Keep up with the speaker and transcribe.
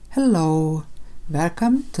Hello,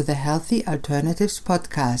 welcome to the Healthy Alternatives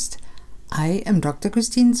podcast. I am Dr.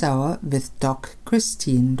 Christine Sauer with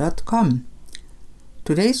DocChristine.com.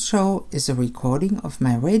 Today's show is a recording of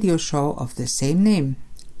my radio show of the same name.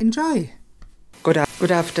 Enjoy!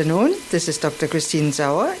 Good afternoon, this is Dr. Christine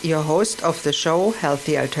Sauer, your host of the show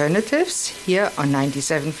Healthy Alternatives here on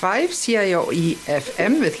 97.5 CIOE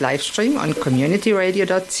FM with live stream on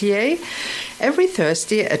communityradio.ca every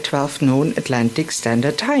Thursday at 12 noon Atlantic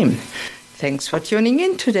Standard Time. Thanks for tuning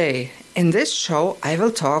in today. In this show, I will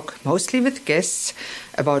talk mostly with guests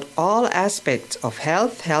about all aspects of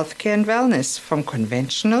health, healthcare and wellness, from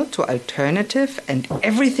conventional to alternative and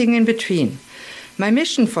everything in between. My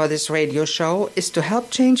mission for this radio show is to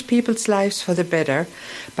help change people's lives for the better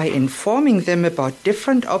by informing them about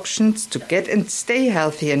different options to get and stay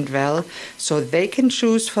healthy and well so they can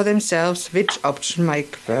choose for themselves which option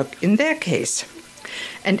might work in their case.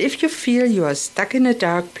 And if you feel you are stuck in a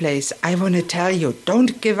dark place, I want to tell you,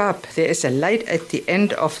 don't give up. There is a light at the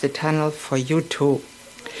end of the tunnel for you too.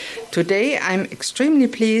 Today I'm extremely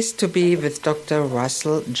pleased to be with Dr.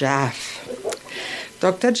 Russell Jaffe.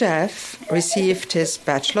 Dr. Jaffe received his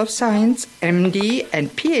Bachelor of Science, MD, and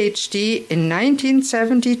PhD in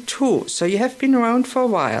 1972, so you have been around for a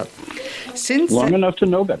while. Long enough to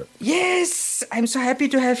know better. Yes, I'm so happy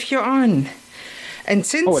to have you on. And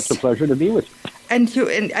it's a pleasure to be with you. And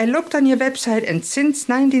I looked on your website, and since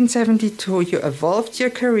 1972, you evolved your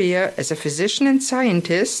career as a physician and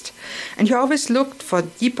scientist, and you always looked for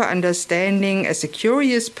deeper understanding. As a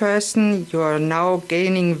curious person, you are now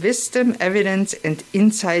gaining wisdom, evidence, and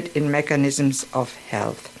insight in mechanisms of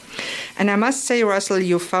health. And I must say, Russell,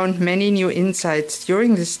 you found many new insights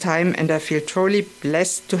during this time, and I feel truly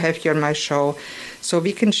blessed to have you on my show so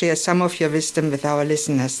we can share some of your wisdom with our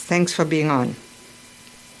listeners. Thanks for being on.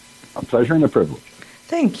 A pleasure and a privilege.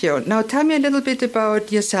 Thank you. Now tell me a little bit about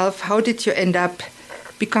yourself. How did you end up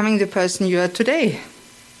becoming the person you are today?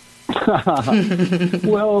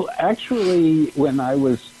 Well, actually, when I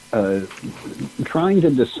was trying to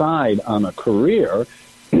decide on a career,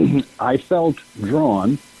 I felt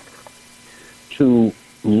drawn to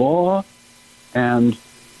law and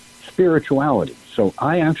spirituality. So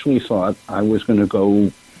I actually thought I was going to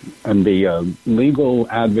go and be a legal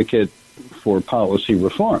advocate for policy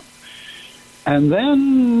reform. And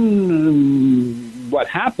then what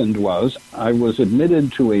happened was I was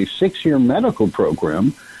admitted to a 6-year medical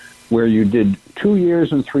program where you did 2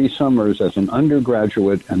 years and 3 summers as an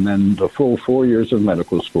undergraduate and then the full 4 years of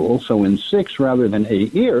medical school. So in 6 rather than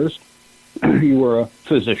 8 years, you were a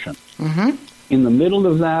physician. Mm-hmm. In the middle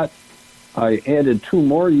of that, I added 2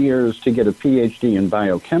 more years to get a PhD in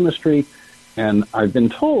biochemistry. And I've been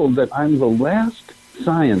told that I'm the last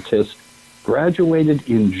scientist graduated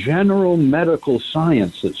in general medical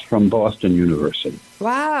sciences from Boston University.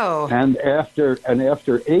 Wow. And after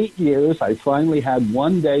 8 years, I finally had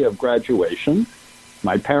one day of graduation.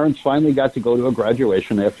 My parents finally got to go to a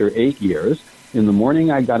graduation after 8 years. In the morning,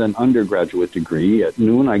 I got an undergraduate degree. At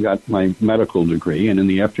noon, I got my medical degree. And in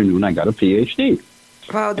the afternoon, I got a PhD.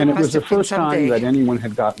 Wow, and it was the first time that anyone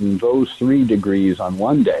had gotten those 3 degrees on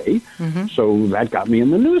one day. Mm-hmm. So that got me in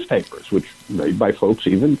the newspapers, which made my folks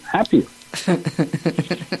even happier.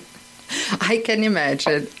 I can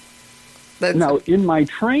imagine. Now, in my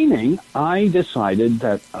training, I decided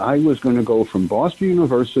that I was going to go from Boston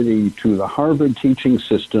University to the Harvard teaching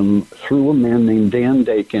system through a man named Dan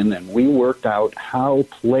Dakin, and we worked out how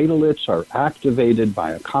platelets are activated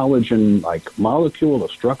by a collagen-like molecule, a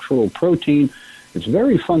structural protein. It's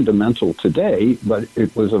very fundamental today, but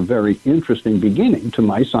it was a very interesting beginning to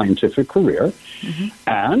my scientific career. Mm-hmm.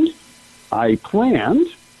 And I planned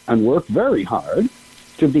and worked very hard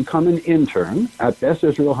to become an intern at Beth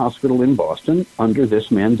Israel Hospital in Boston under this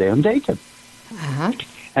man, Dan Dakin. Uh-huh.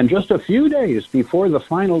 And just a few days before the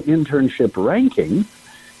final internship ranking,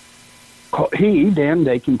 Dan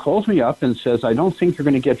Dakin, calls me up and says, I don't think you're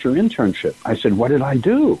going to get your internship. I said, what did I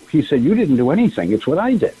do? He said, you didn't do anything. It's what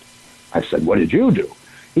I did. I said, what did you do?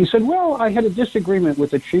 He said, well, I had a disagreement with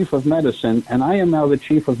the chief of medicine, and I am now the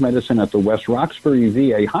chief of medicine at the West Roxbury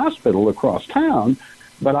VA hospital across town,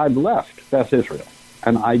 but I've left Beth Israel,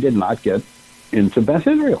 and I did not get into Beth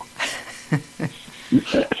Israel.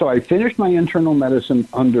 So I finished my internal medicine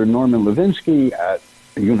under Norman Levinsky at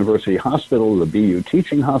the University Hospital, the BU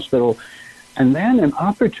Teaching Hospital, and then an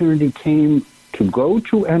opportunity came to go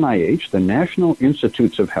to NIH, the National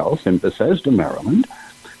Institutes of Health in Bethesda, Maryland,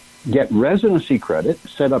 get residency credit,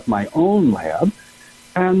 set up my own lab,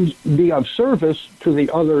 and be of service to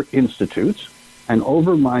the other institutes. And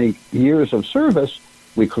over my years of service,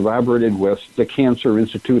 we collaborated with the Cancer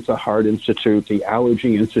Institute, the Heart Institute, the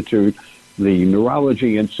Allergy Institute, the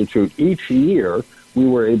Neurology Institute, each year we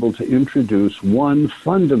were able to introduce one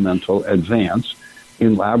fundamental advance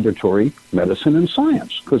in laboratory medicine and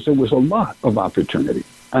science, because there was a lot of opportunity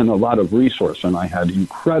and a lot of resource. And I had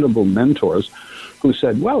incredible mentors who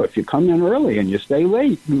said, well, if you come in early and you stay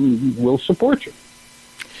late, we'll support you.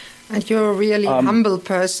 And you're a really humble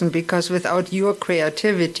person, because without your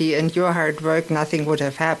creativity and your hard work, nothing would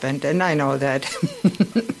have happened. And I know that.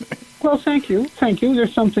 Well, thank you. Thank you.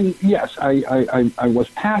 There's something, yes, I was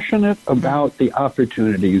passionate about the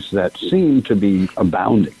opportunities that seemed to be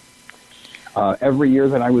abounding. Every year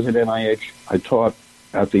that I was at NIH, I taught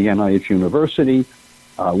at the NIH University.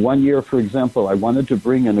 One year, for example, I wanted to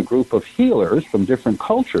bring in a group of healers from different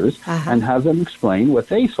cultures and have them explain what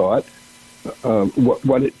they thought,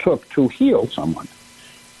 what it took to heal someone.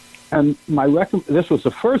 And this was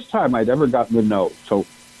the first time I'd ever gotten a no. So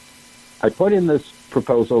I put in this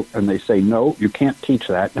proposal, and they say, no, you can't teach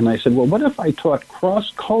that. And I said, well, what if I taught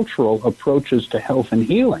cross-cultural approaches to health and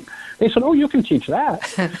healing? They said, oh, you can teach that.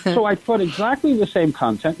 So I taught exactly the same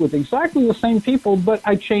content with exactly the same people, but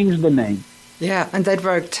I changed the name. Yeah, and that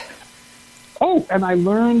worked. Oh, and I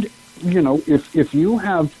learned, if you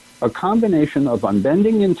have a combination of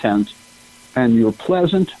unbending intent and you're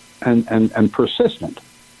pleasant and persistent,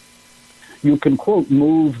 you can, quote,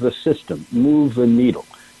 move the system, move the needle.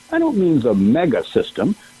 I don't mean the mega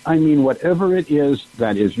system. I mean whatever it is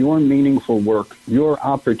that is your meaningful work, your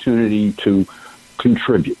opportunity to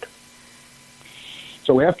contribute.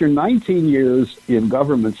 So after 19 years in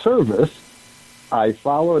government service, I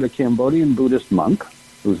followed a Cambodian Buddhist monk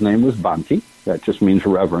whose name was Bhante. That just means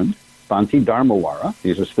reverend. Bhante Dharmawara.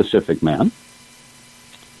 He's a specific man.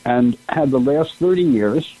 And had the last 30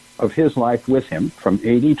 years of his life with him, from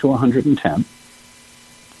 80 to 110.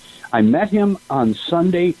 I met him on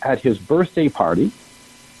Sunday at his birthday party,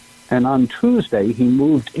 and on Tuesday he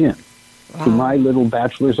moved in to my little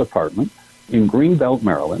bachelor's apartment in Greenbelt,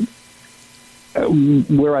 Maryland,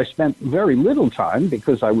 where I spent very little time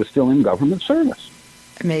because I was still in government service.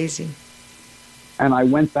 Amazing. And I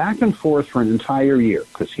went back and forth for an entire year,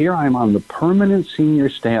 because here I'm on the permanent senior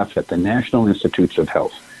staff at the National Institutes of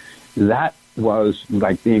Health. That was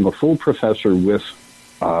like being a full professor with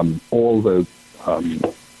all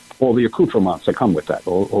the accoutrements that come with that,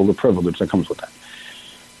 all the privilege that comes with that.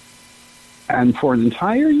 And for an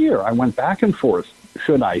entire year, I went back and forth.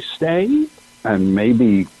 Should I stay and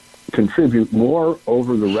maybe contribute more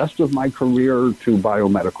over the rest of my career to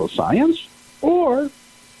biomedical science? Or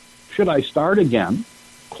should I start again,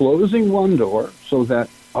 closing one door so that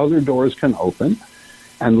other doors can open?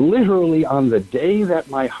 And literally on the day that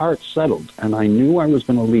my heart settled and I knew I was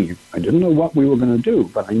going to leave, I didn't know what we were going to do,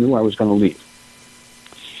 but I knew I was going to leave.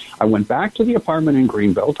 I went back to the apartment in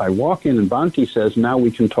Greenbelt. I walk in and Bhante says, now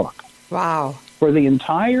we can talk. Wow. For the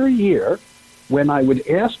entire year, when I would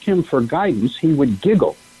ask him for guidance, he would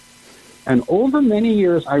giggle. And over many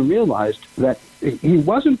years, I realized that he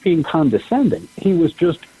wasn't being condescending. He was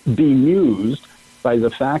just bemused by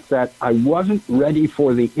the fact that I wasn't ready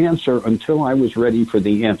for the answer until I was ready for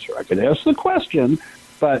the answer. I could ask the question,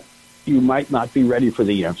 but you might not be ready for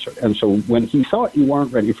the answer. And so when he thought you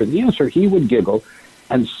weren't ready for the answer, he would giggle.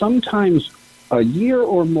 And sometimes a year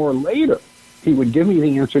or more later, he would give me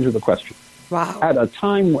the answer to the question. Wow. At a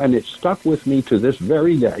time when it stuck with me to this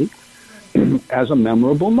very day as a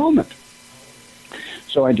memorable moment.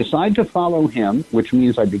 So I decided to follow him, which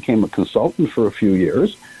means I became a consultant for a few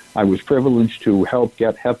years. I was privileged to help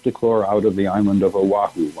get heptachlor out of the island of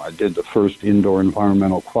Oahu. I did the first indoor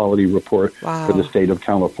environmental quality report for the state of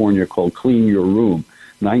California called Clean Your Room.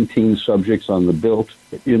 19 subjects on the built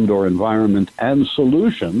indoor environment and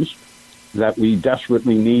solutions that we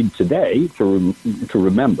desperately need today to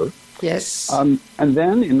remember. Yes. And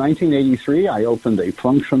then in 1983, I opened a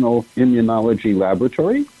functional immunology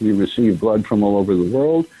laboratory. We received blood from all over the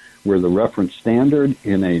world. We're the reference standard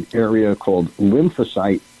in an area called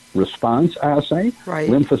lymphocyte response assay. Right.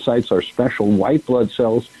 Lymphocytes are special white blood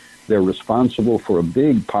cells. They're responsible for a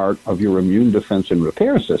big part of your immune defense and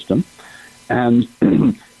repair system. And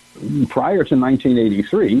prior to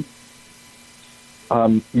 1983,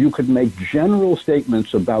 you could make general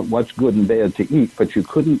statements about what's good and bad to eat, but you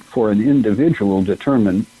couldn't, for an individual,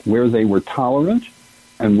 determine where they were tolerant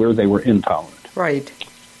and where they were intolerant. Right.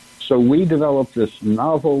 So we developed this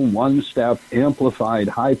novel, one-step, amplified,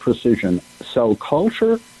 high-precision cell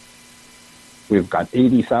culture. We've got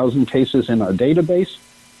 80,000 cases in our database.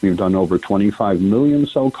 We've done over 25 million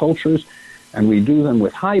cell cultures, and we do them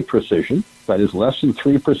with high precision. That is less than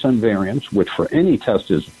 3% variance, which for any test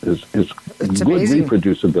is good amazing.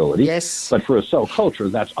 Reproducibility. Yes. But for a cell culture,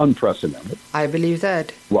 that's unprecedented. I believe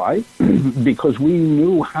that. Why? Because we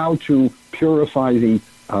knew how to purify the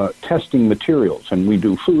testing materials, and we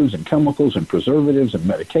do foods and chemicals and preservatives and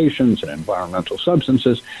medications and environmental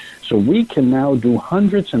substances. So we can now do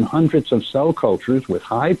hundreds and hundreds of cell cultures with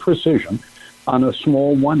high precision on a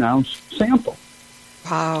small 1-ounce sample.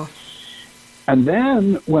 Wow. And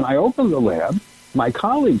then when I opened the lab, my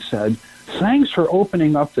colleague said, thanks for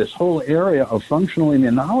opening up this whole area of functional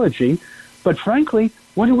immunology, but frankly,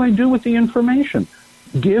 what do I do with the information?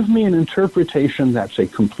 Give me an interpretation that's a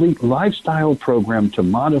complete lifestyle program to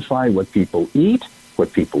modify what people eat,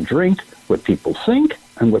 what people drink, what people think,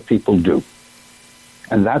 and what people do.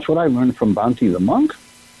 And that's what I learned from Bhante the monk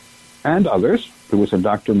and others. There was a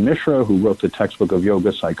Dr. Mishra who wrote the textbook of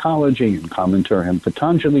yoga psychology and commentary on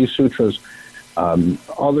Patanjali Sutras.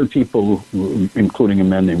 Other people, including a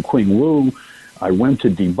man named Qing Wu. I went to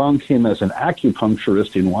debunk him as an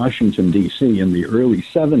acupuncturist in Washington, D.C. in the early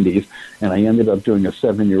 70s, and I ended up doing a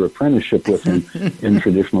 7-year apprenticeship with him in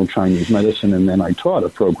traditional Chinese medicine, and then I taught a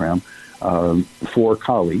program for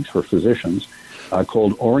colleagues, for physicians,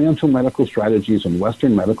 called Oriental Medical Strategies and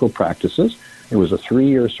Western Medical Practices. It was a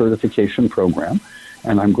 3-year certification program,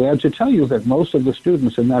 and I'm glad to tell you that most of the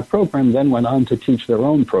students in that program then went on to teach their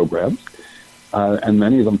own programs, and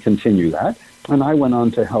many of them continue that. And I went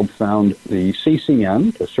on to help found the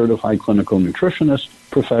CCN, the Certified Clinical Nutritionist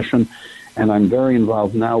profession, and I'm very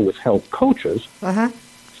involved now with health coaches,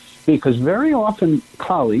 because very often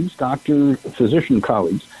colleagues, physician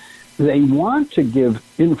colleagues, they want to give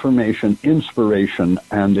information, inspiration,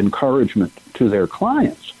 and encouragement to their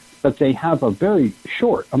clients, but they have a very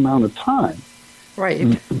short amount of time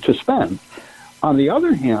to spend. On the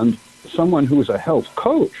other hand, someone who's a health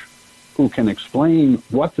coach who can explain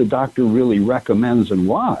what the doctor really recommends and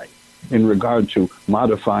why in regard to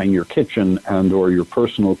modifying your kitchen and or your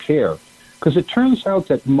personal care. Because it turns out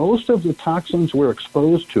that most of the toxins we're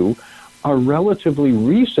exposed to are relatively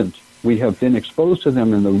recent. We have been exposed to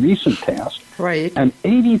them in the recent past. Right. And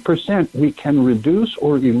 80% we can reduce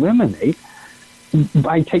or eliminate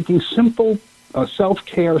by taking simple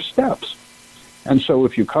self-care steps. And so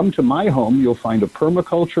if you come to my home, you'll find a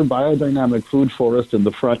permaculture biodynamic food forest in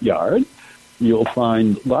the front yard. You'll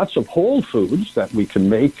find lots of whole foods that we can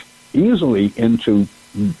make easily into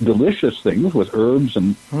delicious things with herbs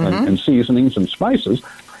and seasonings and spices,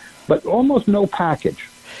 but almost no package.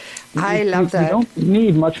 I love that. We don't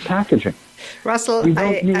need much packaging. Russell,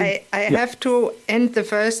 I have to end the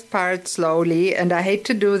first part slowly, and I hate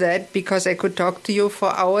to do that because I could talk to you for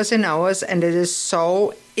hours and hours, and it is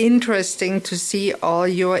so interesting to see all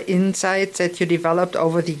your insights that you developed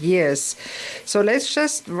over the years. So let's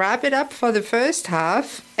just wrap it up for the first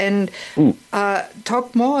half and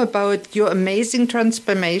talk more about your amazing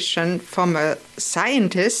transformation from a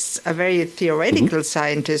scientist, a very theoretical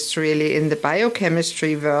scientist really in the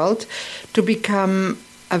biochemistry world, to become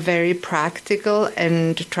a very practical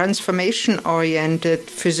and transformation-oriented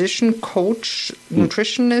physician, coach,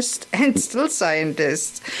 nutritionist, and still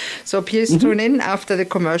scientist. So please tune in after the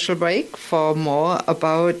commercial break for more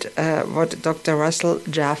about what Dr. Russell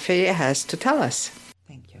Jaffe has to tell us.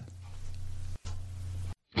 Thank you.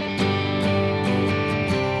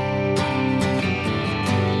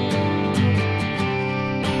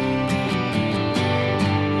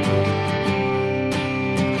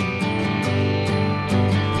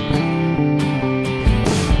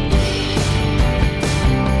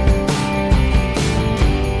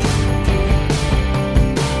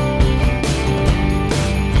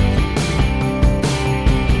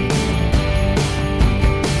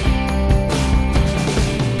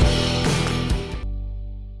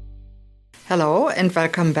 Hello and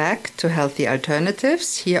welcome back to Healthy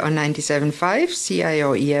Alternatives here on 97.5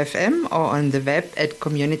 CIOE-FM or on the web at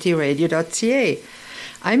communityradio.ca.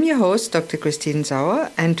 I'm your host, Dr. Christine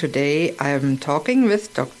Sauer, and today I'm talking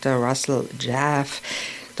with Dr. Russell Jaffe.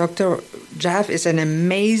 Dr. Jaffe is an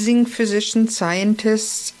amazing physician,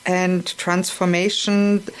 scientist, and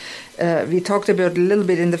transformation. We talked about a little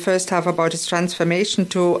bit in the first half about his transformation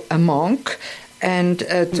to a monk and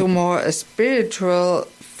to more a spiritual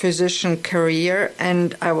physician career,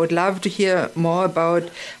 and I would love to hear more about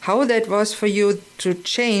how that was for you to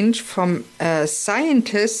change from a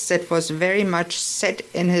scientist that was very much set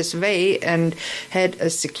in his way and had a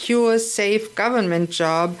secure, safe government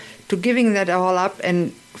job to giving that all up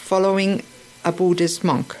and following a Buddhist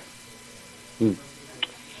monk.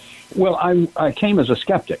 Well, I came as a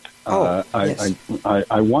skeptic. Yes.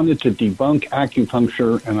 I wanted to debunk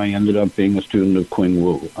acupuncture, and I ended up being a student of Qing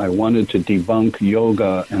Wu. I wanted to debunk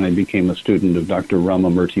yoga, and I became a student of Dr.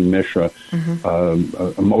 Ramamurti Mishra,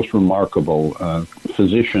 a most remarkable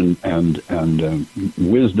physician and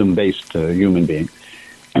wisdom-based human being.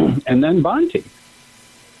 And then Bhante.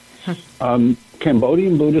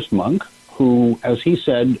 Cambodian Buddhist monk who, as he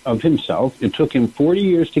said of himself, it took him 40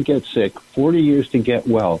 years to get sick, 40 years to get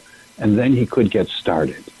well, and then he could get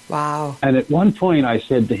started. Wow. And at one point I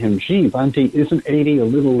said to him, gee, Bhante, isn't 80 a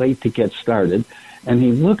little late to get started? And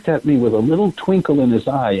he looked at me with a little twinkle in his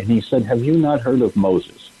eye, and he said, have you not heard of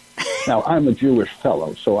Moses? Now, I'm a Jewish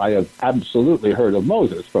fellow, so I have absolutely heard of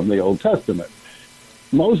Moses from the Old Testament.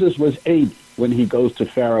 Moses was 80 when he goes to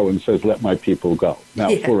Pharaoh and says, let my people go.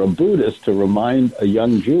 Now, for a Buddhist to remind a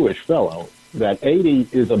young Jewish fellow that 80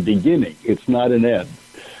 is a beginning, it's not an end,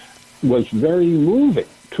 was very moving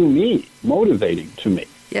to me, motivating to me.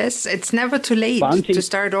 Yes, it's never too late to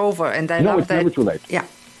start over, and I love that. No, it's never too late. Yeah.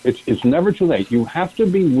 It's never too late. You have to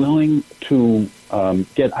be willing to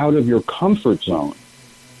get out of your comfort zone.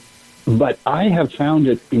 But I have found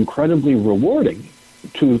it incredibly rewarding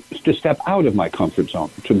to step out of my comfort zone,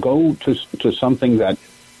 to go to something that,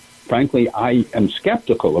 frankly, I am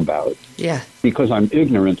skeptical about because I'm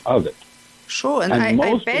ignorant of it. Sure, and I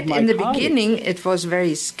bet in the beginning it was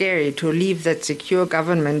very scary to leave that secure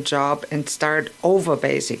government job and start over,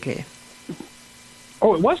 basically.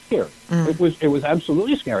 Oh, it was scary. It was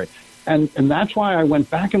absolutely scary. And that's why I went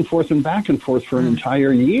back and forth for an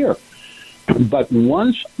entire year. But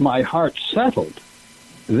once my heart settled,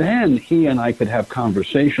 then he and I could have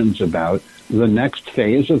conversations about the next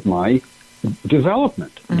phase of my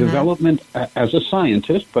development. Development as a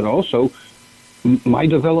scientist, but also my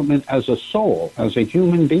development as a soul, as a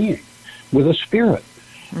human being, with a spirit.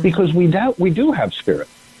 Because we do have spirit.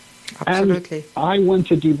 Absolutely. And I went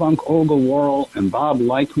to debunk Olga Worrell and Bob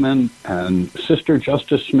Leichman and Sister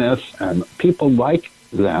Justice Smith and people like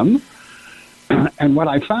them. And what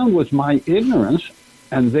I found was my ignorance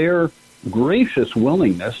and their gracious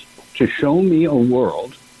willingness to show me a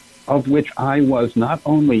world of which I was not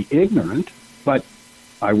only ignorant, but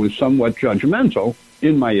I was somewhat judgmental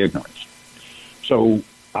in my ignorance. So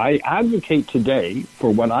I advocate today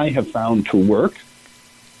for what I have found to work,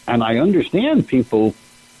 and I understand people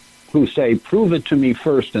who say, prove it to me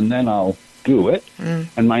first and then I'll do it.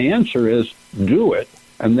 And my answer is, do it,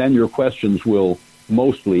 and then your questions will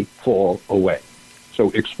mostly fall away.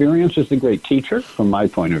 So experience is the great teacher, from my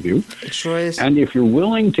point of view. It sure is. And if you're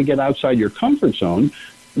willing to get outside your comfort zone,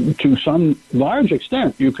 to some large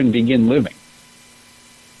extent, you can begin living.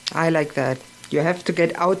 I like that. You have to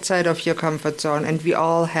get outside of your comfort zone, and we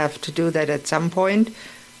all have to do that at some point,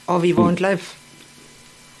 or we won't live.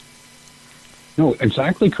 No,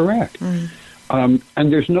 exactly correct. And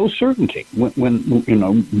there's no certainty. When you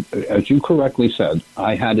know, as you correctly said,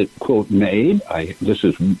 I had it, quote, made. This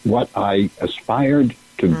is what I aspired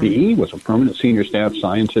to be, was a permanent senior staff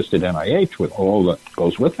scientist at NIH with all that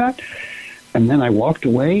goes with that. And then I walked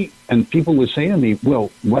away, and people would say to me, well,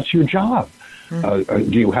 what's your job?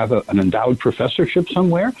 Do you have an endowed professorship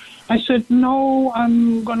somewhere? I said, no,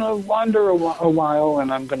 I'm going to wander a while,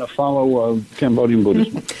 and I'm going to follow Cambodian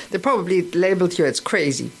Buddhism. They probably labeled you as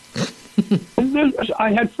crazy.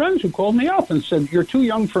 I had friends who called me up and said, you're too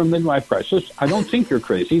young for a midlife crisis. I don't think you're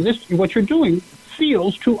crazy. What you're doing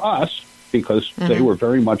feels to us, because they were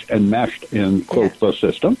very much enmeshed in, quote, the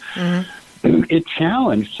system. It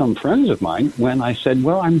challenged some friends of mine when I said,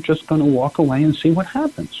 well, I'm just going to walk away and see what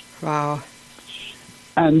happens. Wow.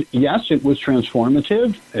 And yes, it was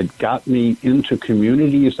transformative. It got me into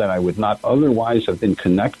communities that I would not otherwise have been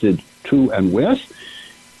connected to and with.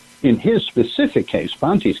 In his specific case,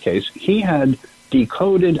 Bhante's case, he had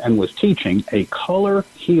decoded and was teaching a color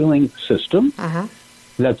healing system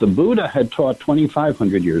that the Buddha had taught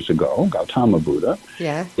 2,500 years ago, Gautama Buddha.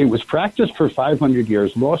 Yeah. It was practiced for 500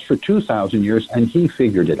 years, lost for 2,000 years, and he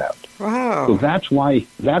figured it out. Wow. So that's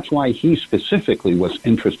why he specifically was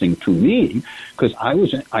interesting to me, because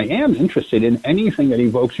I am interested in anything that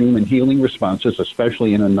evokes human healing responses,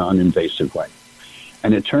 especially in a non-invasive way.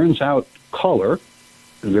 And it turns out color,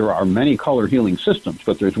 there are many color healing systems,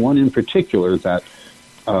 but there's one in particular that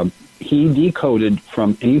he decoded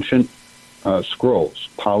from ancient scrolls.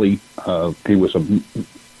 Pali.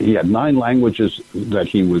 He had 9 languages that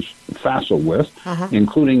he was facile with,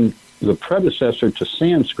 including the predecessor to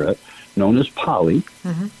Sanskrit, known as Pali.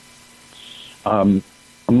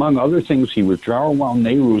 Among other things, he was Jawaharlal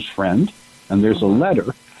Nehru's friend, and there's a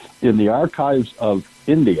letter in the archives of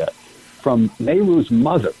India from Nehru's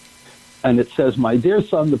mother. And it says, my dear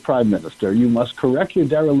son, the Prime Minister, you must correct your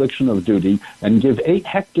dereliction of duty and give 8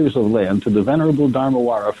 hectares of land to the Venerable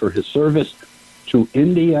Dharmawara for his service to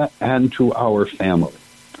India and to our family.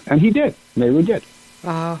 And he did. Nehru did.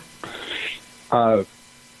 King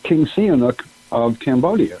Sihanouk of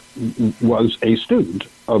Cambodia was a student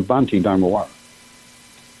of Bhante Dharmawara.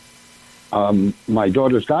 my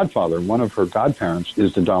daughter's godfather, one of her godparents,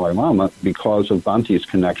 is the Dalai Lama because of Bhante's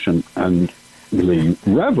connection and the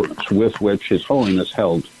reverence with which His Holiness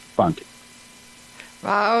held Bhante.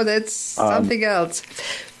 Wow, that's something else.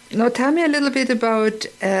 Now, tell me a little bit about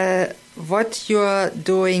what you're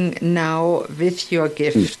doing now with your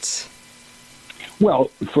gifts. Well,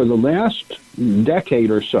 for the last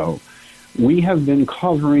decade or so, we have been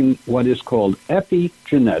covering what is called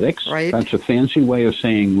epigenetics. Right. That's a fancy way of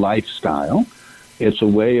saying lifestyle. It's a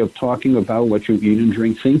way of talking about what you eat and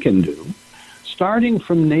drink, think, and do, starting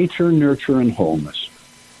from nature, nurture, and wholeness.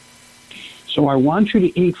 So I want you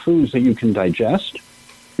to eat foods that you can digest,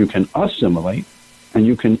 you can assimilate, and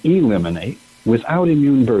you can eliminate without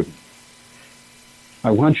immune burden.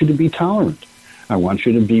 I want you to be tolerant. I want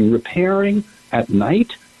you to be repairing at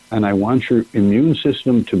night, and I want your immune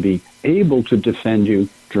system to be able to defend you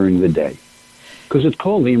during the day. Because it's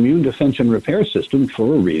called the immune defense and repair system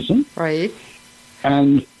for a reason. Right.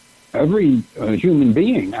 And every human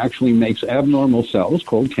being actually makes abnormal cells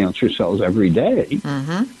called cancer cells every day.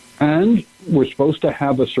 Mm-hmm. And we're supposed to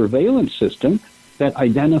have a surveillance system that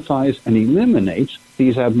identifies and eliminates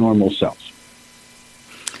these abnormal cells.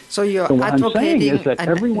 So you're So what I'm saying advocating is that a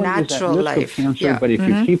everyone is at natural risk life. of cancer, Yeah. but if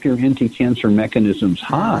you keep your anti-cancer mechanisms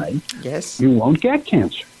high, Yes. you won't get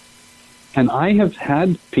cancer. And I have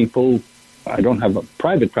had people, I don't have a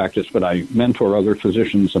private practice, but I mentor other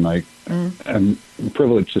physicians and I am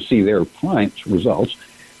privileged to see their clients' results.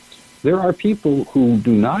 There are people who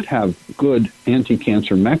do not have good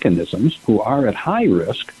anti-cancer mechanisms, who are at high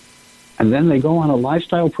risk, and then they go on a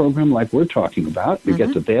lifestyle program like we're talking about. You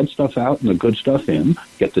get the bad stuff out and the good stuff in,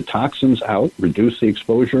 get the toxins out, reduce the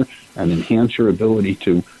exposure, and enhance your ability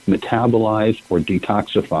to metabolize or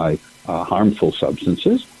detoxify harmful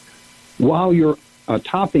substances, while you're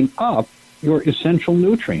topping up your essential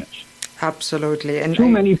nutrients. Absolutely. And Too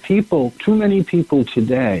many people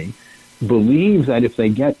today believe that if they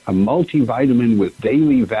get a multivitamin with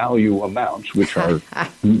daily value amounts, which are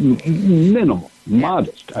minimal,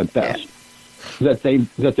 modest at best, that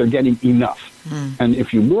they're getting enough. And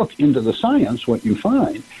if you look into the science, what you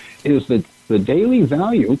find is that the daily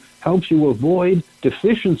value helps you avoid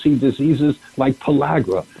deficiency diseases like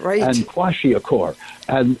pellagra and kwashiorkor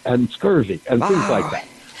and scurvy and things like that.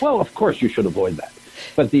 Well, of course you should avoid that.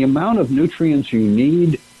 But the amount of nutrients you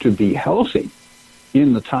need to be healthy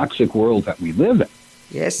in the toxic world that we live in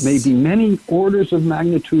may be many orders of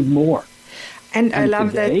magnitude more. And I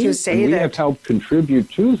love today, that you say we that. have helped contribute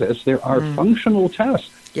to this. There are functional tests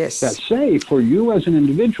that say for you as an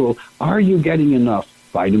individual, are you getting enough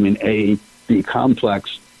vitamin A, B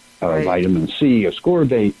complex, vitamin C,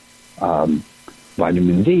 ascorbate,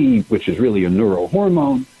 vitamin D, which is really a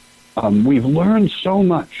neurohormone. We've learned so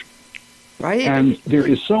much. Right. And there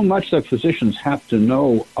is so much that physicians have to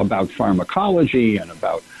know about pharmacology and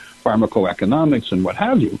about pharmacoeconomics and what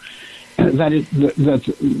have you, that's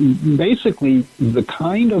basically the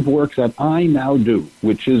kind of work that I now do,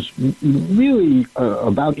 which is really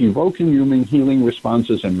about evoking human healing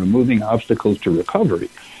responses and removing obstacles to recovery.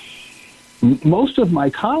 Most of my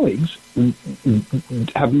colleagues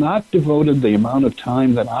have not devoted the amount of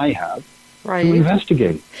time that I have to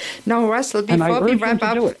investigating. Now, Russell, before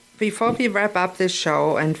we wrap up this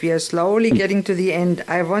show and we are slowly getting to the end,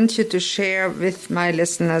 I want you to share with my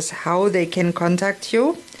listeners how they can contact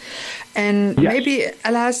you. And maybe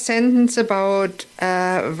a last sentence about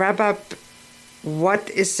wrap up. What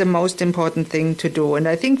is the most important thing to do? And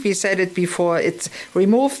I think we said it before. It's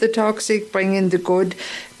remove the toxic, bring in the good.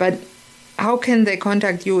 But how can they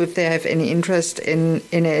contact you if they have any interest in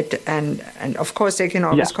it? And of course, they can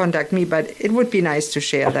always contact me, but it would be nice to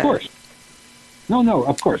share that. Of course. No,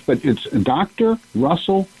 of course. But it's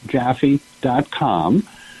drrusselljaffe.com.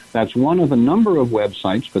 That's one of a number of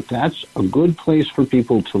websites, but that's a good place for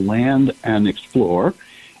people to land and explore.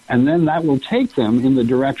 And then that will take them in the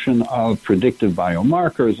direction of predictive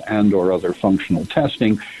biomarkers and or other functional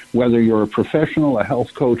testing. Whether you're a professional, a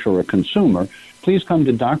health coach, or a consumer, please come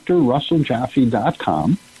to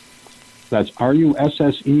drrusselljaffe.com. That's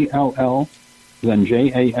RUSSELL, then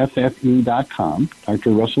JAFFE.com,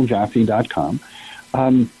 drrusselljaffe.com.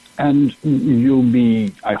 And you'll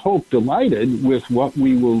be, I hope, delighted with what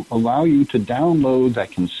we will allow you to download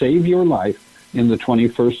that can save your life in the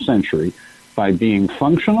 21st century by being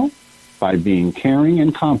functional, by being caring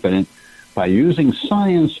and competent, by using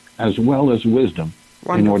science as well as wisdom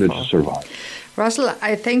in order to survive. Russell,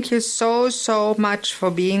 I thank you so much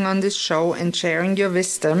for being on this show and sharing your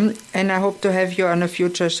wisdom. And I hope to have you on a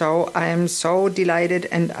future show. I am so delighted,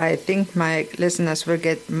 and I think my listeners will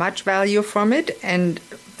get much value from it. And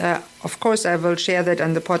of course, I will share that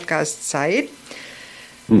on the podcast site.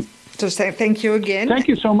 So thank you again. Thank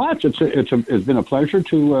you so much. It's been a pleasure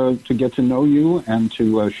to get to know you and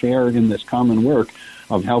to share in this common work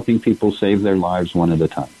of helping people save their lives one at a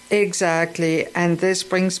time. Exactly. And this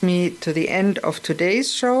brings me to the end of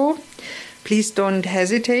today's show. Please don't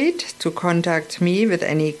hesitate to contact me with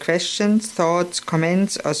any questions, thoughts,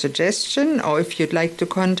 comments, or suggestions. Or if you'd like to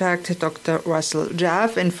contact Dr. Russell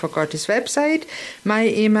Jaffe and forgot his website, my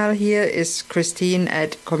email here is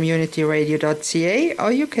christine@communityradio.ca,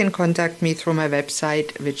 or you can contact me through my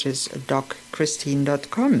website, which is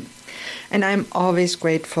docchristine.com. And I'm always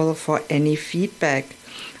grateful for any feedback.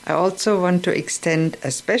 I also want to extend a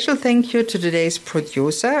special thank you to today's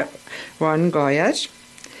producer, Ron Goyash.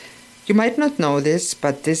 You might not know this,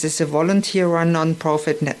 but this is a volunteer-run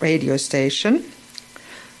non-profit radio station.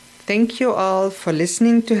 Thank you all for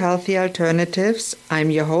listening to Healthy Alternatives. I'm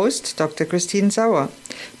your host, Dr. Christine Sauer.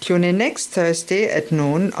 Tune in next Thursday at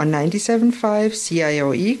noon on 97.5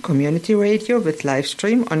 CIOE Community Radio with live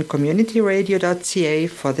stream on communityradio.ca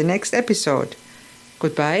for the next episode.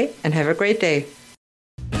 Goodbye and have a great day.